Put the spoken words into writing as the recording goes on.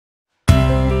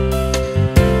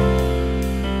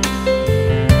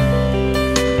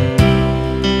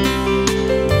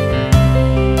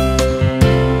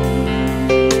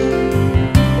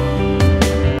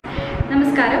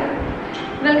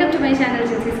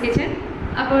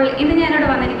അപ്പോൾ ഇന്ന് ഞാനിവിടെ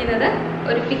വന്നിരിക്കുന്നത്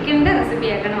ഒരു പിക്കിളിന്റെ റെസിപ്പി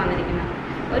ആയിട്ടാണ് വന്നിരിക്കുന്നത്.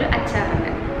 ഒരു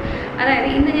അച്ചാറുണ്ട്. അതായത്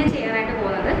ഇന്ന് ഞാൻ ചെയ്യാനായിട്ട്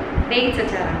പോകുന്നത് ഡേറ്റ്സ്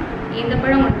അച്ചാറാണ്.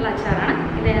 ഈന്തപ്പഴം കൊണ്ടുള്ള അച്ചാറാണ്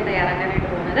ഇത് ഞാൻ തയ്യാറാക്കാനായിട്ട്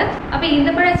പോകുന്നത്. അപ്പോൾ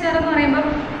ഈന്തപ്പഴ അച്ചാർ എന്ന് പറയുമ്പോൾ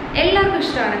എല്ലാവർക്കും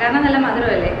ഇഷ്ടമാണ്, കാരണം നല്ല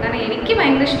മധുരമല്ലേ. കാരണം എനിക്ക്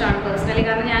ഭയങ്കര ഇഷ്ടമാണ് പേഴ്സണലി.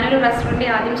 കാരണം ഞാനൊരു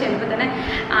റെസ്റ്റോറൻറ്റിൽ ആദ്യം ചെല്ലുമ്പോൾ തന്നെ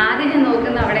ആദ്യം ഞാൻ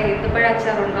നോക്കുന്ന അവിടെ ഈന്തപ്പഴ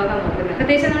അച്ചാർ ഉണ്ടോ എന്നാണ് നോക്കുന്നത്.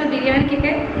 പ്രത്യേകിച്ച് നമ്മൾ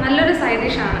ബിരിയാണിക്കൊക്കെ നല്ലൊരു സൈഡ്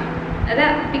ഡിഷാണ്. അത്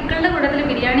പിക്കിളിൻ്റെ കൂട്ടത്തിൽ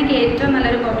ബിരിയാണിക്ക് ഏറ്റവും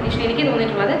നല്ലൊരു കോമ്പിനേഷൻ എനിക്ക്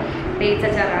തോന്നിയിട്ടുള്ളത് ഡേറ്റ്സ്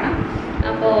അച്ചാറാണ്.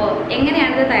 അപ്പോൾ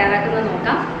എങ്ങനെയാണിത് തയ്യാറാക്കുന്നത്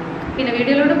നോക്കാം. പിന്നെ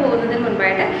വീഡിയോയിലോട്ട് പോകുന്നതിന്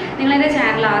മുൻപായിട്ട് നിങ്ങളെൻ്റെ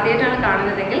ചാനൽ ആദ്യമായിട്ടാണ്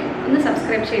കാണുന്നതെങ്കിൽ ഒന്ന്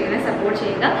സബ്സ്ക്രൈബ് ചെയ്തതിനെ സപ്പോർട്ട്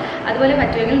ചെയ്യുക. അതുപോലെ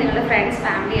പറ്റുമെങ്കിൽ നിങ്ങളുടെ ഫ്രണ്ട്സ്,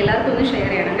 ഫാമിലി എല്ലാവർക്കും ഒന്ന് ഷെയർ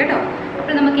ചെയ്യണം കേട്ടോ.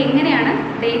 അപ്പോൾ നമുക്ക് എങ്ങനെയാണ്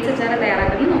ഡേറ്റ്സ് അച്ചാർ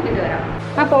തയ്യാറാക്കുന്നത് നോക്കിയിട്ട് വരാം.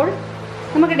 അപ്പോൾ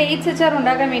നമുക്ക് ഡേറ്റ്സ് അച്ചാർ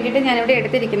ഉണ്ടാക്കാൻ വേണ്ടിയിട്ട് ഞാനിവിടെ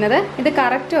എടുത്തിരിക്കുന്നത് ഇത്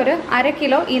കറക്റ്റ് ഒരു 1/2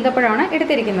 കിലോ ഈന്തപ്പഴമാണ്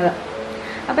എടുത്തിരിക്കുന്നത്.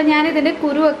 അപ്പോൾ ഞാനിതിൻ്റെ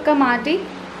കുരുവൊക്കെ മാറ്റി,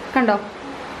 കണ്ടോ,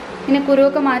 ഇങ്ങനെ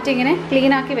കുരുവൊക്കെ മാറ്റി ഇങ്ങനെ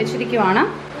ക്ലീൻ ആക്കി വെച്ചിരിക്കുവാണ്.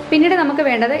 പിന്നീട് നമുക്ക്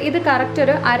വേണ്ടത് ഇത് കറക്റ്റ്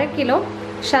ഒരു 1/2 കിലോ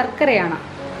ശർക്കരയാണ്.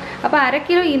 അപ്പോൾ 1/2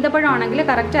 കിലോ ഈന്തപ്പഴം ആണെങ്കിൽ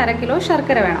കറക്റ്റ് 1/2 കിലോ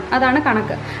ശർക്കര വേണം, അതാണ്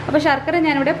കണക്ക്. അപ്പോൾ ശർക്കര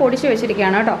ഞാനിവിടെ പൊടിച്ച്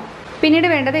വെച്ചിരിക്കുകയാണ് കേട്ടോ. പിന്നീട്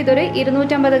വേണ്ടത് ഇതൊരു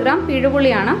 250 ഗ്രാം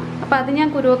പിഴുപുളിയാണ്. അപ്പോൾ അത് ഞാൻ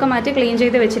കുരുവൊക്കെ മാറ്റി ക്ലീൻ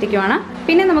ചെയ്ത് വെച്ചിരിക്കുവാണ്.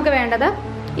 പിന്നെ നമുക്ക് വേണ്ടത്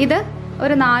ഇത്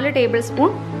ഒരു 4 ടേബിൾ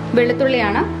സ്പൂൺ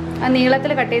വെളുത്തുള്ളിയാണ്. അത്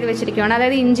നീളത്തിൽ കട്ട് ചെയ്ത് വെച്ചിരിക്കുകയാണ്.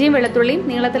 അതായത് ഇഞ്ചിയും വെളുത്തുള്ളിയും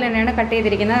നീളത്തിൽ തന്നെയാണ് കട്ട്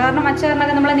ചെയ്തിരിക്കുന്നത്. കാരണം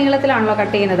അച്ചാറിനൊക്കെ നമ്മൾ നീളത്തിലാണല്ലോ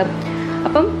കട്ട് ചെയ്യുന്നത്.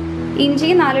 അപ്പം ഇഞ്ചി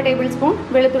 4 ടേബിൾ സ്പൂൺ,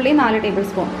 വെളുത്തുള്ളി 4 ടേബിൾ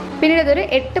സ്പൂൺ. പിന്നീട് ഇതൊരു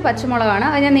 8 പച്ചമുളകാണ്.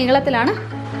 അത് ഞാൻ നീളത്തിലാണ്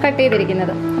കട്ട്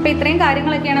ചെയ്തിരിക്കുന്നത്. അപ്പോൾ ഇത്രയും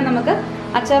കാര്യങ്ങളൊക്കെയാണ് നമുക്ക്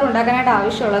അച്ചാർ ഉണ്ടാക്കാനായിട്ട്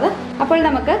ആവശ്യമുള്ളത്. അപ്പോൾ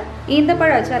നമുക്ക്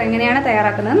ഈന്തപ്പഴ അച്ചാർ എങ്ങനെയാണ്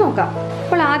തയ്യാറാക്കുന്നത് നോക്കാം.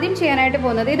 അപ്പോൾ ആദ്യം ചെയ്യാനായിട്ട്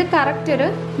പോകുന്നത് ഇത് കറക്റ്റ് ഒരു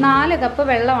 4 കപ്പ്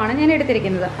വെള്ളമാണ് ഞാൻ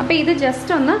എടുത്തിരിക്കുന്നത്. അപ്പോൾ ഇത്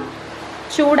ജസ്റ്റ് ഒന്ന്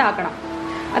ചൂടാക്കണം.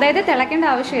 അതായത് തിളയ്ക്കേണ്ട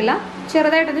ആവശ്യമില്ല,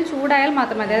 ചെറുതായിട്ടൊന്ന് ചൂടായാൽ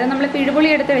മാത്രം മതി. അതായത് നമ്മൾ പിഴുപുളി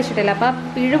എടുത്ത് വെച്ചിട്ടില്ല. അപ്പോൾ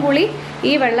പിഴുപുളി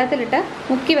ഈ വെള്ളത്തിലിട്ട്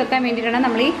മുക്കി വെക്കാൻ വേണ്ടിയിട്ടാണ്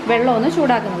നമ്മൾ ഈ വെള്ളം ഒന്ന്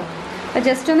ചൂടാക്കുന്നത്. അപ്പോൾ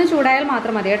ജസ്റ്റ് ഒന്ന് ചൂടായാൽ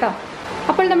മാത്രം മതി കേട്ടോ.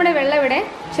 അപ്പോൾ നമ്മുടെ വെള്ളം ഇവിടെ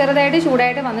ചെറുതായിട്ട്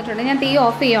ചൂടായിട്ട് വന്നിട്ടുണ്ട്. ഞാൻ തീ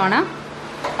ഓഫ് ചെയ്യുവാണ്.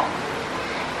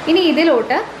 ഇനി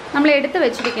ഇതിലോട്ട് നമ്മൾ എടുത്ത്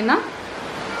വെച്ചിരിക്കുന്ന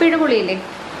പിഴുപുളിയില്ലേ,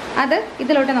 അത്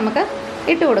ഇതിലോട്ട് നമുക്ക്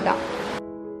ഇട്ട് കൊടുക്കാം.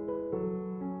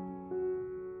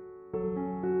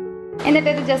 എന്നിട്ട്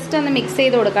ഇത് ജസ്റ്റ് ഒന്ന് മിക്സ്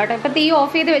ചെയ്ത് കൊടുക്കാം കേട്ടോ. ഇപ്പോൾ തീ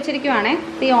ഓഫ് ചെയ്ത് വെച്ചിരിക്കുവാണേ,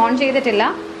 തീ ഓൺ ചെയ്തിട്ടില്ല.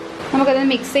 നമുക്കത്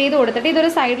മിക്സ് ചെയ്ത് കൊടുത്തിട്ട് ഇതൊരു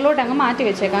സൈഡിലോട്ട് അങ്ങ് മാറ്റി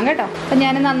വെച്ചേക്കാം കേട്ടോ. അപ്പം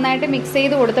ഞാൻ നന്നായിട്ട് മിക്സ്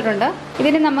ചെയ്ത് കൊടുത്തിട്ടുണ്ട്.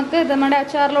 ഇതിന് നമുക്ക് നമ്മുടെ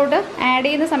അച്ചാറിലോട്ട് ആഡ്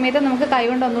ചെയ്യുന്ന സമയത്ത് നമുക്ക്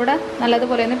കൈകൊണ്ട് ഒന്നുകൂടെ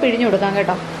നല്ലതുപോലെ ഒന്ന് പിഴിഞ്ഞു കൊടുക്കാം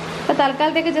കേട്ടോ. അപ്പോൾ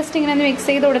തൽക്കാലത്തേക്ക് ജസ്റ്റ് ഇങ്ങനെ ഒന്ന് മിക്സ്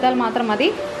ചെയ്ത് കൊടുത്താൽ മാത്രം മതി.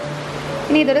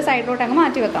 ഇനി ഇതൊരു സൈഡിലോട്ട് അങ്ങ്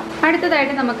മാറ്റി വെക്കാം.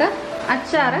 അടുത്തതായിട്ട് നമുക്ക്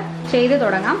അച്ചാർ ചെയ്ത്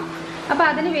തുടങ്ങാം. അപ്പോൾ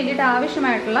അതിന് വേണ്ടിയിട്ട്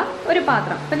ആവശ്യമായിട്ടുള്ള ഒരു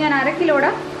പാത്രം, അപ്പോൾ ഞാൻ 1/2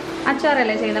 കിലോയുടെ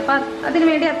അച്ചാറല്ലേ ചെയ്യുന്നത്. അപ്പോൾ അതിന്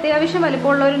വേണ്ടി അത്യാവശ്യം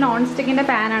വലിപ്പമുള്ള ഒരു നോൺ സ്റ്റിക്കിൻ്റെ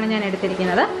പാനാണ് ഞാൻ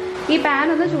എടുത്തിരിക്കുന്നത്. ഈ പാൻ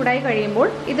ഒന്ന് ചൂടായി കഴിയുമ്പോൾ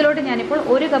ഇതിലോട്ട് ഞാനിപ്പോൾ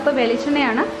 1 കപ്പ്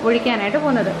വെളിച്ചെണ്ണയാണ് ഒഴിക്കാനായിട്ട്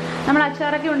പോകുന്നത്. നമ്മൾ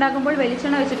അച്ചാറൊക്കെ ഉണ്ടാക്കുമ്പോൾ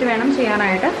വെളിച്ചെണ്ണ വെച്ചിട്ട് വേണം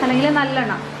ചെയ്യാനായിട്ട്, അല്ലെങ്കിൽ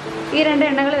നല്ലെണ്ണ. ഈ 2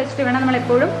 എണ്ണകൾ വെച്ചിട്ട് വേണം നമ്മൾ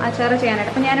എപ്പോഴും അച്ചാർ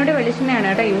ചെയ്യാനായിട്ട്. അപ്പോൾ ഞാനിവിടെ വെളിച്ചെണ്ണയാണ്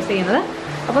കേട്ടോ യൂസ് ചെയ്യുന്നത്.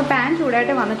 അപ്പോൾ പാൻ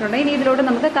ചൂടായിട്ട് വന്നിട്ടുണ്ട്. ഇനി ഇതിലോട്ട്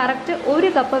നമുക്ക് കറക്റ്റ് 1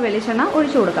 കപ്പ് വെളിച്ചെണ്ണ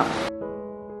ഒഴിച്ചു കൊടുക്കാം.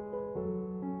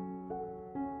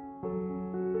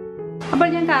 അപ്പോൾ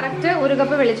ഞാൻ കറക്റ്റ് 1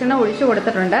 കപ്പ് വെളിച്ചെണ്ണ ഒഴിച്ചു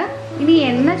കൊടുത്തിട്ടുണ്ട്. ഇനി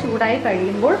എണ്ണ ചൂടായി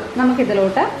കഴിയുമ്പോൾ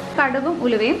നമുക്കിതിലോട്ട് കടുകും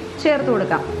ഉലുവയും ചേർത്ത്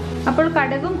കൊടുക്കാം. അപ്പോൾ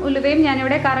കടുകും ഉലുവയും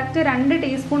ഞാനിവിടെ കറക്റ്റ് 2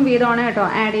 ടീസ്പൂൺ വീതമാണ് കേട്ടോ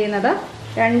ആഡ് ചെയ്യുന്നത്.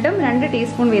 2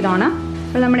 ടീസ്പൂൺ വീതമാണ്.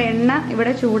 അപ്പോൾ നമ്മുടെ എണ്ണ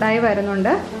ഇവിടെ ചൂടായി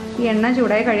വരുന്നുണ്ട്. ഈ എണ്ണ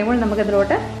ചൂടായി കഴിയുമ്പോൾ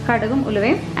നമുക്കിതിലോട്ട് കടുകും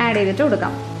ഉലുവയും ആഡ് ചെയ്തിട്ട്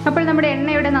കൊടുക്കാം. അപ്പോൾ നമ്മുടെ എണ്ണ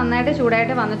ഇവിടെ നന്നായിട്ട്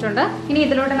ചൂടായിട്ട് വന്നിട്ടുണ്ട്. ഇനി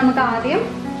ഇതിലോട്ട് നമുക്ക് ആദ്യം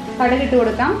കടുക് ഇട്ട്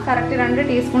കൊടുക്കാം. Correct 2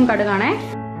 teaspoon കടുകാണേ.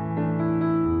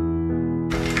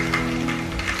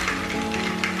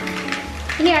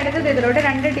 ഇനി അടുത്തത് ഇതിലോട്ട്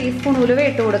 2 ടീസ്പൂൺ ഉലുവ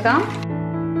ഇട്ട് കൊടുക്കാം.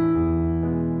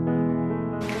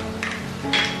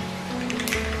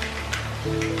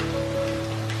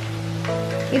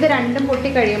 ഇത് രണ്ടും പൊട്ടി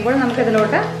കഴിയുമ്പോൾ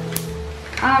നമുക്കിതിലോട്ട്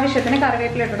ആവശ്യത്തിന്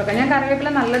കറിവേപ്പില ഇട്ട് കൊടുക്കാം. ഞാൻ കറിവേപ്പില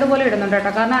നല്ലതുപോലെ ഇടുന്നുണ്ട്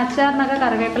കേട്ടോ, കാരണം അച്ചാറിനൊക്കെ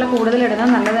കറിവേപ്പില കൂടുതൽ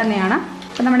ഇടുന്നത് നല്ലത് തന്നെയാണ്.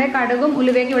 അപ്പം നമ്മുടെ കടുകും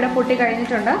ഉലുവയ്ക്കും ഇവിടെ പൊട്ടി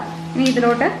കഴിഞ്ഞിട്ടുണ്ട്. ഇനി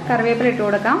ഇതിലോട്ട് കറിവേപ്പില ഇട്ട്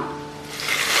കൊടുക്കാം.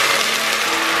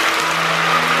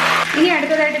 ഇനി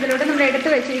അടുത്തതായിട്ട് ഇതിലോട്ട് നമ്മൾ എടുത്ത്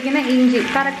വെച്ചിരിക്കുന്ന ഇഞ്ചി,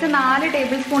 കറക്റ്റ് 4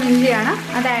 ടേബിൾ സ്പൂൺ ഇഞ്ചിയാണ്,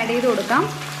 അത് ആഡ് ചെയ്ത് കൊടുക്കാം.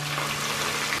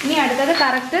 ഇനി അടുത്തത്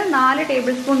കറക്റ്റ് 4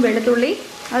 ടേബിൾ സ്പൂൺ വെളുത്തുള്ളി,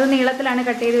 അത് നീളത്തിലാണ്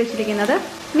കട്ട് ചെയ്ത് വെച്ചിരിക്കുന്നത്.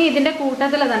 ഇനി ഇതിൻ്റെ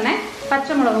കൂട്ടത്തിൽ തന്നെ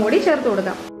പച്ചമുളകും കൂടി ചേർത്ത്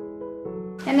കൊടുക്കാം.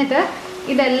 എന്നിട്ട്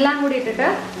ഇതെല്ലാം കൂടി ഇട്ടിട്ട്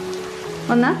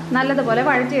ഒന്ന് നല്ലതുപോലെ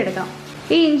വഴറ്റിയെടുക്കാം.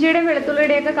 ഈ ഇഞ്ചിയുടെയും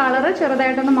വെളുത്തുള്ളിയുടെയൊക്കെ കളറ്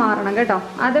ചെറുതായിട്ടൊന്ന് മാറണം കേട്ടോ,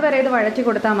 അതുവരെ ഇത് വഴറ്റി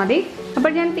കൊടുത്താൽ മതി.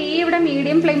 അപ്പോൾ ഞാൻ തീ ഇവിടെ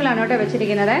മീഡിയം ഫ്ലെയിമിലാണ് കേട്ടോ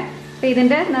വെച്ചിരിക്കുന്നത്. അപ്പോൾ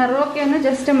ഇതിൻ്റെ നിറമൊക്കെ ഒന്ന്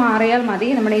ജസ്റ്റ് മാറിയാൽ മതി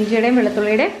നമ്മുടെ ഇഞ്ചിയുടെയും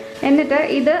വെളുത്തുള്ളിയുടെയും. എന്നിട്ട്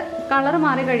ഇത് കളർ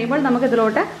മാറി കഴിയുമ്പോൾ നമുക്ക്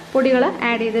ഇതിലോട്ട് പൊടികൾ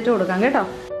ആഡ് ചെയ്തിട്ട് കൊടുക്കാം കേട്ടോ.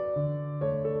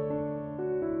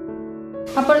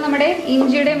 അപ്പോൾ നമ്മുടെ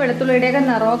ഇഞ്ചിയുടെയും വെളുത്തുള്ളിയുടെയൊക്കെ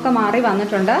നിറമൊക്കെ മാറി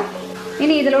വന്നിട്ടുണ്ട്.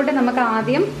 ഇനി ഇതിലോട്ട് നമുക്ക്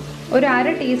ആദ്യം ഒരു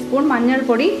 1/2 ടീസ്പൂൺ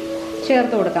മഞ്ഞൾപ്പൊടി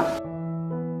ചേർത്ത് കൊടുക്കാം.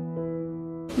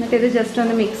 എന്നിട്ട് ഇത് ജസ്റ്റ്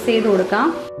ഒന്ന് മിക്സ് ചെയ്ത് കൊടുക്കാം.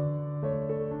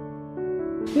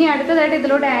 ഇനി അടുത്തതായിട്ട്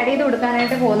ഇതിലോട്ട് ആഡ് ചെയ്ത്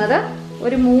കൊടുക്കാനായിട്ട് പോകുന്നത്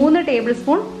ഒരു 3 ടേബിൾ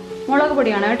സ്പൂൺ മുളക്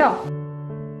പൊടിയാണ് കേട്ടോ.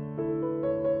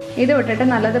 ഇത് വിട്ടിട്ട്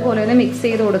നല്ലതുപോലെ ഒന്ന് മിക്സ്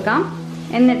ചെയ്ത് കൊടുക്കാം.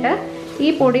 എന്നിട്ട് ഈ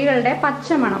പൊടികളുടെ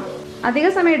പച്ചമണം അധിക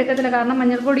സമയം എടുക്കത്തില്ല, കാരണം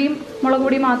മഞ്ഞൾപ്പൊടിയും മുളക്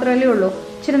പൊടിയും മാത്രമല്ലേ ഉള്ളൂ,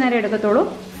 ഇച്ചിരി നേരം എടുക്കത്തുള്ളൂ.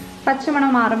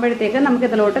 പച്ചമണം മാറുമ്പോഴത്തേക്ക് നമുക്ക്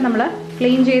ഇതിലോട്ട് നമ്മൾ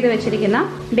ക്ലീൻ ചെയ്ത് വെച്ചിരിക്കുന്ന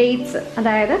ഡേറ്റ്സ്,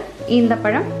 അതായത്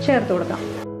ഈന്തപ്പഴം ചേർത്ത് കൊടുക്കാം.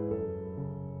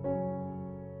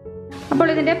 അപ്പോൾ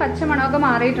ഇതിന്റെ പച്ചമണമൊക്കെ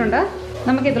മാറിയിട്ടുണ്ട്.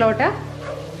 നമുക്ക് ഇതിലോട്ട്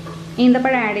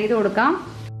ഈന്തപ്പഴം ആഡ് ചെയ്ത് കൊടുക്കാം.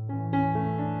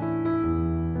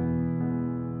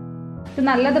 ഇത്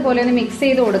നല്ലതുപോലെ ഒന്ന് മിക്സ്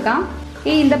ചെയ്ത് കൊടുക്കാം.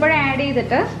 ഈ ഈന്തപ്പഴം ആഡ്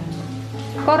ചെയ്തിട്ട്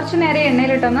കുറച്ചു നേരം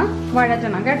എണ്ണയിലിട്ടൊന്ന്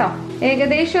വഴറ്റണം കേട്ടോ.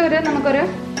 ഏകദേശം നമുക്കൊരു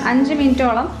 5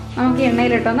 മിനിറ്റോളം നമുക്ക്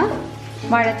എണ്ണയിലിട്ടൊന്ന്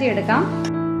വഴറ്റിയെടുക്കാം.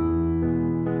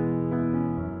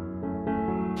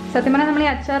 സത്യം പറഞ്ഞാൽ നമ്മൾ ഈ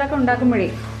അച്ചാറൊക്കെ ഉണ്ടാക്കുമ്പോഴേ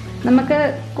നമുക്ക്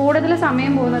കൂടുതൽ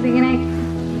സമയം പോകുന്നത് ഇങ്ങനെ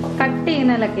കട്ട്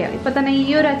ചെയ്യുന്നതിലൊക്കെയാണ്. ഇപ്പൊ തന്നെ ഈ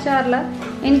ഒരു അച്ചാറിൽ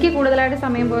എനിക്ക് കൂടുതലായിട്ട്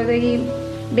സമയം പോയത് ഈ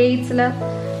ഡേറ്റ്സിൽ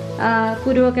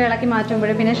കുരുവൊക്കെ ഇളക്കി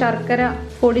മാറ്റുമ്പോഴും, പിന്നെ ശർക്കര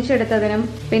പൊടിച്ചെടുത്തതിനും,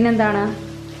 പിന്നെന്താണ്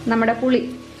നമ്മുടെ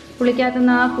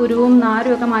പുളിക്കകത്തുനിന്ന് ആ കുരുവും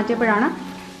നാരും ഒക്കെ മാറ്റിയപ്പോഴാണ്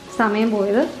സമയം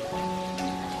പോയത്.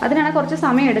 അതിനാണ് കുറച്ച്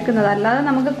സമയം എടുക്കുന്നത്. അല്ലാതെ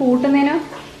നമുക്ക് കൂട്ടുന്നതിന്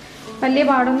വലിയ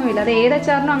പാടൊന്നുമില്ല. അത് ഏത്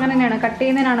അച്ചാറിനും അങ്ങനെ തന്നെയാണ്, കട്ട്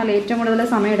ചെയ്യുന്നതിനാണല്ലോ ഏറ്റവും കൂടുതൽ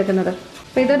സമയം എടുക്കുന്നത്.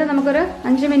 അപ്പോൾ ഇതൊരു നമുക്കൊരു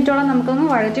 5 മിനിറ്റോളം നമുക്കൊന്ന്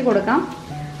വഴറ്റി കൊടുക്കാം.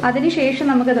 അതിനുശേഷം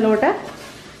നമുക്ക് ഇതിലോട്ട്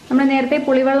നമ്മൾ നേരത്തെ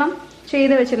പുളിവെള്ളം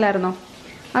ചെയ്ത് വെച്ചില്ലായിരുന്നോ,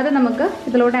 അത് നമുക്ക്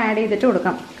ഇതിലോട്ട് ആഡ് ചെയ്തിട്ട്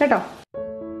കൊടുക്കാം കേട്ടോ.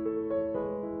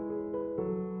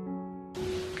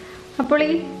 അപ്പോൾ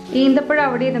ഈ ഈന്തപ്പഴം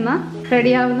അവിടെ ഇരുന്ന്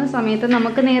റെഡിയാവുന്ന സമയത്ത്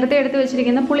നമുക്ക് നേരത്തെ എടുത്ത്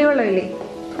വെച്ചിരിക്കുന്ന പുളിവെള്ളം ഇല്ലേ,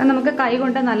 അത് നമുക്ക് കൈ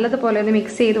കൊണ്ട് നല്ലതുപോലെ ഒന്ന്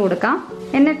മിക്സ് ചെയ്ത് കൊടുക്കാം.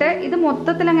 എന്നിട്ട് ഇത്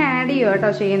മൊത്തത്തിൽ അങ്ങ് ആഡ് ചെയ്യുക കേട്ടോ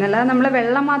ചെയ്യുന്നില്ല. നമ്മൾ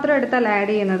വെള്ളം മാത്രം എടുത്തല്ല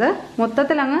ആഡ് ചെയ്യുന്നത്,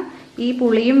 മൊത്തത്തിൽ അങ്ങ് ഈ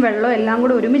പുളിയും വെള്ളവും എല്ലാം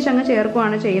കൂടെ ഒരുമിച്ച് അങ്ങ്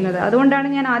ചേർക്കുകയാണ് ചെയ്യുന്നത്. അതുകൊണ്ടാണ്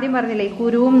ഞാൻ ആദ്യം പറഞ്ഞില്ലേ, ഈ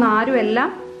കുരുവും നാരും എല്ലാം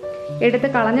എടുത്ത്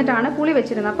കളഞ്ഞിട്ടാണ് പുളി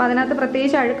വെച്ചിരുന്നത്. അപ്പം അതിനകത്ത്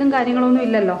പ്രത്യേകിച്ച് അഴുക്കും കാര്യങ്ങളൊന്നും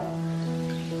ഇല്ലല്ലോ.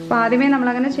 അപ്പം ആദ്യമേ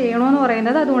നമ്മളങ്ങനെ ചെയ്യണമെന്ന്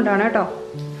പറയുന്നത് അതുകൊണ്ടാണ് കേട്ടോ.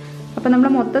 അപ്പം നമ്മൾ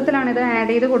മൊത്തത്തിലാണ് ഇത്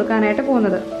ആഡ് ചെയ്ത് കൊടുക്കാനായിട്ട്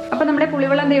പോകുന്നത്. അപ്പം നമ്മുടെ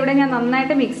പുളിവെള്ളം ഇവിടെ ഞാൻ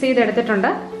നന്നായിട്ട് മിക്സ് ചെയ്തെടുത്തിട്ടുണ്ട്.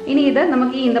 ഇനി ഇത്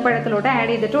നമുക്ക് ഈ ഈന്തപ്പഴത്തിലോട്ട് ആഡ്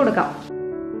ചെയ്തിട്ട് കൊടുക്കാം.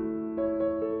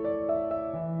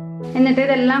 എന്നിട്ട്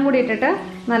ഇതെല്ലാം കൂടി ഇട്ടിട്ട്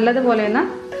നല്ലതുപോലെ ഒന്ന്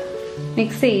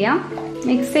മിക്സ് ചെയ്യാം.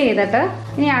 മിക്സ് ചെയ്തിട്ട്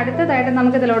ഇനി അടുത്തതായിട്ട്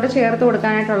നമുക്ക് ഇതിലോട്ട് ചേർത്ത്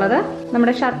കൊടുക്കാനായിട്ടുള്ളത്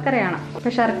നമ്മുടെ ശർക്കരയാണ്. അപ്പൊ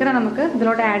ശർക്കര നമുക്ക്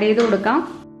ഇതിലോട്ട് ആഡ് ചെയ്ത് കൊടുക്കാം.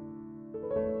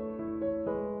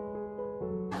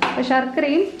 അപ്പൊ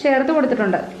ശർക്കരയും ചേർത്ത്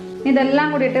കൊടുത്തിട്ടുണ്ട്. ഇതെല്ലാം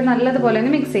കൂടി ഇട്ട് നല്ലതുപോലെ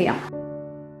ഒന്ന് മിക്സ് ചെയ്യാം.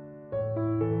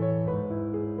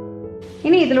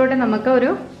 ഇനി ഇതിലോട്ട് നമുക്ക്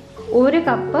ഒരു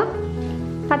കപ്പ്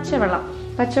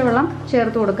പച്ചവെള്ളം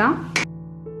ചേർത്ത് കൊടുക്കാം.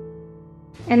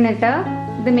 എന്നിട്ട്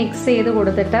ഇത് മിക്സ് ചെയ്ത്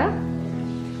കൊടുത്തിട്ട്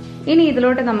ഇനി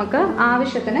ഇതിലോട്ട് നമുക്ക്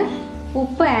ആവശ്യത്തിന്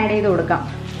ഉപ്പ് ആഡ് ചെയ്ത് കൊടുക്കാം.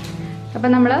 അപ്പം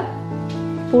നമ്മൾ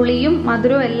പുളിയും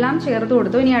മധുരവും എല്ലാം ചേർത്ത്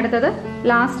കൊടുത്തു. ഇനി അടുത്തത്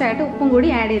ലാസ്റ്റ് ആയിട്ട് ഉപ്പും കൂടി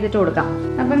ആഡ് ചെയ്തിട്ട് കൊടുക്കാം.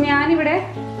 അപ്പം ഞാനിവിടെ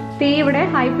തീ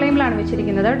ഹൈ ഫ്ലെയിമിലാണ്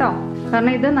വെച്ചിരിക്കുന്നത് കേട്ടോ,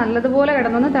 കാരണം ഇത് നല്ലതുപോലെ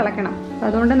കിടന്നൊന്ന് തിളയ്ക്കണം.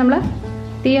 അതുകൊണ്ട് നമ്മൾ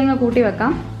തീ അങ്ങ് കൂട്ടി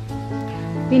വെക്കാം.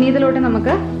 ഇനി ഇതിലോട്ട്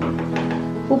നമുക്ക്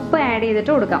ഉപ്പ് ആഡ്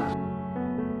ചെയ്തിട്ട് കൊടുക്കാം.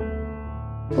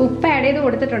 ഉപ്പ് ആഡ് ചെയ്ത്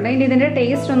കൊടുത്തിട്ടുണ്ട്. ഇനി ഇതിന്റെ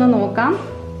ടേസ്റ്റ് ഒന്ന് നോക്കാം.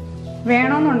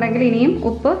 വേണമെന്നുണ്ടെങ്കിൽ ഇനിയും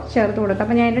ഉപ്പ് ചേർത്ത് കൊടുക്കാം.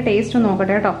 അപ്പൊ ഞാൻ ഇതിന്റെ ടേസ്റ്റ് ഒന്ന്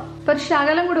നോക്കട്ടെ കേട്ടോ. അപ്പൊ ഒരു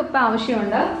ശകലം കൂടി ഉപ്പ്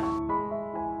ആവശ്യമുണ്ട്.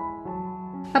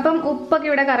 അപ്പം ഉപ്പൊക്കെ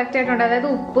ഇവിടെ കറക്റ്റ് ആയിട്ടുണ്ട്. അതായത്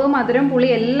ഉപ്പ്, മധുരം, പുളി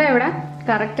എല്ലാം ഇവിടെ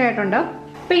കറക്റ്റ് ആയിട്ടുണ്ട്.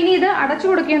 അപ്പൊ ഇനി ഇത് അടച്ചു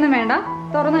കൊടുക്കുകയൊന്നും വേണ്ട,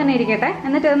 തുറന്നു തന്നെ ഇരിക്കട്ടെ.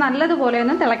 എന്നിട്ട് ഇത് നല്ലതുപോലെ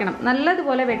ഒന്ന് തിളയ്ക്കണം.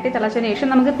 നല്ലതുപോലെ വെട്ടി തിളച്ചതിന് ശേഷം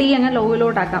നമുക്ക് തീ അങ്ങ്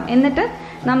ലോയിലോട്ടാക്കാം. എന്നിട്ട്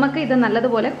നമുക്ക് ഇത്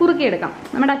നല്ലതുപോലെ കുറുക്കിയെടുക്കാം.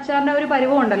 നമ്മുടെ അച്ചാറിന്റെ ഒരു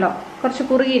പരുവം ഉണ്ടല്ലോ, കുറച്ച്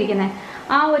കുറുകിയിരിക്കുന്നത്,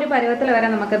 ആ ഒരു പരുവത്തിൽ വരെ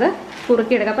നമുക്കിത്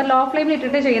കുറുക്കിയെടുക്കാം. അപ്പൊ ലോ ഫ്ലെയിമിൽ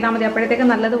ഇട്ടിട്ട് ചെയ്താൽ മതി, അപ്പോഴത്തേക്ക്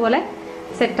നല്ലതുപോലെ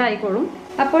സെറ്റ് ആയിക്കോളും.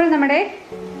 അപ്പോൾ നമ്മുടെ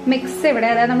മിക്സ് ഇവിടെ,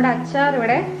 അതായത് നമ്മുടെ അച്ചാർ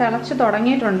ഇവിടെ തിളച്ച്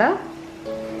തുടങ്ങിയിട്ടുണ്ട്.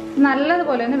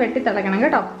 നല്ലതുപോലെ ഒന്ന് വെട്ടി തിളയ്ക്കണം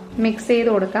കേട്ടോ. മിക്സ് ചെയ്ത്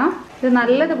കൊടുക്കാം. ഇത്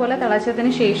നല്ലതുപോലെ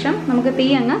തിളച്ചതിന് ശേഷം നമുക്ക് തീ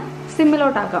അങ്ങ്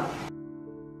സിമ്മിലോട്ടാക്കാം.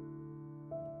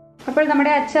 അപ്പോൾ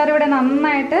നമ്മുടെ അച്ചാർ ഇവിടെ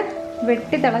നന്നായിട്ട്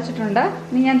വെട്ടി തിളച്ചിട്ടുണ്ട്.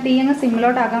 ഇനി ഞാൻ തീ അങ്ങ്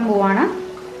സിമ്മിലോട്ടാക്കാൻ പോവാണ്.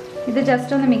 ഇത്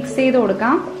ജസ്റ്റ് ഒന്ന് മിക്സ് ചെയ്ത്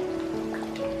കൊടുക്കാം.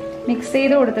 മിക്സ്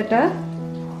ചെയ്ത് കൊടുത്തിട്ട്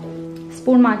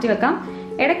സ്പൂൺ മാറ്റി വെക്കാം.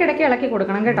 ഇടയ്ക്കിടയ്ക്ക് ഇളക്കി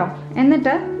കൊടുക്കണം കേട്ടോ.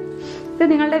 എന്നിട്ട് ഇത്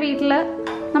നിങ്ങളുടെ വീട്ടിൽ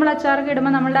നമ്മൾ അച്ചാറൊക്കെ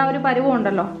ഇടുമ്പോൾ നമ്മളുടെ ആ ഒരു പരുവം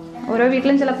ഉണ്ടല്ലോ, ഓരോ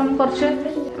വീട്ടിലും ചിലപ്പം കുറച്ച്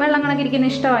വെള്ളം കണക്കിരിക്കുന്ന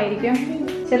ഇഷ്ടമായിരിക്കും,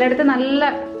 ചിലയിടത്ത് നല്ല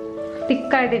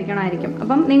തിക്കായിട്ടിരിക്കണമായിരിക്കും.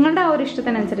 അപ്പം നിങ്ങളുടെ ആ ഒരു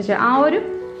ഇഷ്ടത്തിനനുസരിച്ച് ആ ഒരു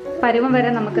പരുവം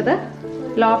വരെ നമുക്കിത്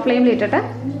ലോ ഫ്ലെയിമിൽ ഇട്ടിട്ട്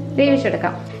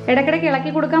വേവിച്ചെടുക്കാം. ഇടയ്ക്കിടയ്ക്ക്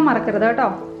ഇളക്കി കൊടുക്കാൻ മറക്കരുത് കേട്ടോ.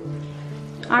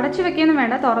 അടച്ചു വെക്കൊന്നും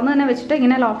വേണ്ട, തുറന്ന് തന്നെ വെച്ചിട്ട്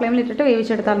ഇങ്ങനെ ലോ ഫ്ലെയിമിൽ ഇട്ടിട്ട്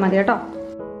വേവിച്ചെടുത്താൽ മതി കേട്ടോ.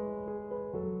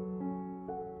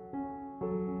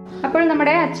 അപ്പോൾ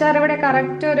നമ്മുടെ അച്ചാർ ഇവിടെ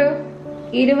കറക്റ്റ് ഒരു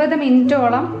 20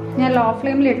 മിനിറ്റോളം ഞാൻ ലോ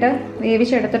ഫ്ലെയിമിലിട്ട്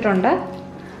വേവിച്ചെടുത്തിട്ടുണ്ട്.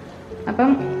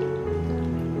 അപ്പം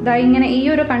ഇതാ ഇങ്ങനെ ഈ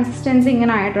ഒരു കൺസിസ്റ്റൻസി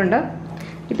ഇങ്ങനെ ആയിട്ടുണ്ട്.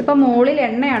 ഇതിപ്പോൾ മുകളിൽ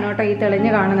എണ്ണയാണ് കേട്ടോ ഈ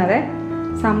തെളിഞ്ഞ് കാണുന്നത്.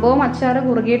 സംഭവം അച്ചാർ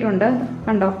കുറുകിയിട്ടുണ്ട്,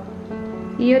 കണ്ടോ,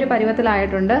 ഈ ഒരു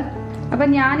പരുവത്തിലായിട്ടുണ്ട്. അപ്പം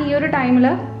ഞാൻ ഈ ഒരു ടൈമിൽ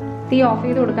തീ ഓഫ്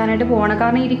ചെയ്ത് കൊടുക്കാനായിട്ട് പോവാണ്.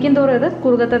 കാരണം ഇരിക്കും തോറും ഇത്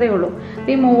കുറുകത്തതേ ഉള്ളൂ.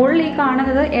 ഈ മുകളിൽ ഈ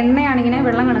കാണുന്നത് എണ്ണയാണിങ്ങനെ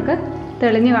വെള്ളം കണക്ക്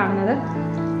തെളിഞ്ഞ് കാണുന്നത്.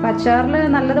 അപ്പം അച്ചാറിൽ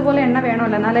നല്ലതുപോലെ എണ്ണ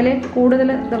വേണമല്ലോ, എന്നാലേ കൂടുതൽ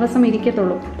ദിവസം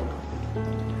ഇരിക്കത്തുള്ളൂ.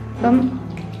 അപ്പം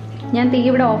ഞാൻ തീ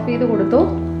ഇവിടെ ഓഫ് ചെയ്ത് കൊടുത്തു.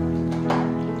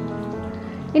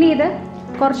 ഇനി ഇത്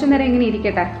കുറച്ചു നേരം ഇങ്ങനെ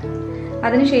ഇരിക്കട്ടെ.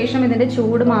 അതിനുശേഷം ഇതിൻ്റെ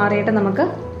ചൂട് മാറിയിട്ട് നമുക്ക്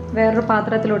വേറൊരു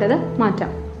പാത്രത്തിലൂടെ ഇത്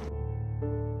മാറ്റാം.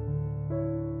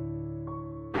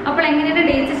 അപ്പോൾ എങ്ങനെയാണ്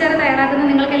ഡേറ്റ്സ് അച്ചാർ തയ്യാറാക്കുന്നത്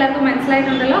നിങ്ങൾക്ക് എല്ലാവർക്കും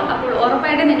മനസ്സിലായിട്ടുണ്ടല്ലോ. അപ്പോൾ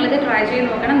ഉറപ്പായിട്ട് നിങ്ങളിത് ട്രൈ ചെയ്ത്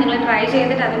നോക്കണം. നിങ്ങൾ ട്രൈ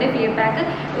ചെയ്തിട്ട് അതിൻ്റെ ഫീഡ്ബാക്ക്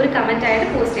ഒരു കമൻറ്റ് ആയിട്ട്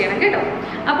പോസ്റ്റ് ചെയ്യണം കേട്ടോ.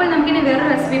 അപ്പോൾ നമുക്കിനി വേറൊരു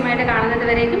റെസിപ്പിയുമായിട്ട് കാണുന്നത്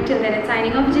വരേക്കും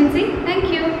signing off Jincy. Thank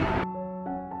you.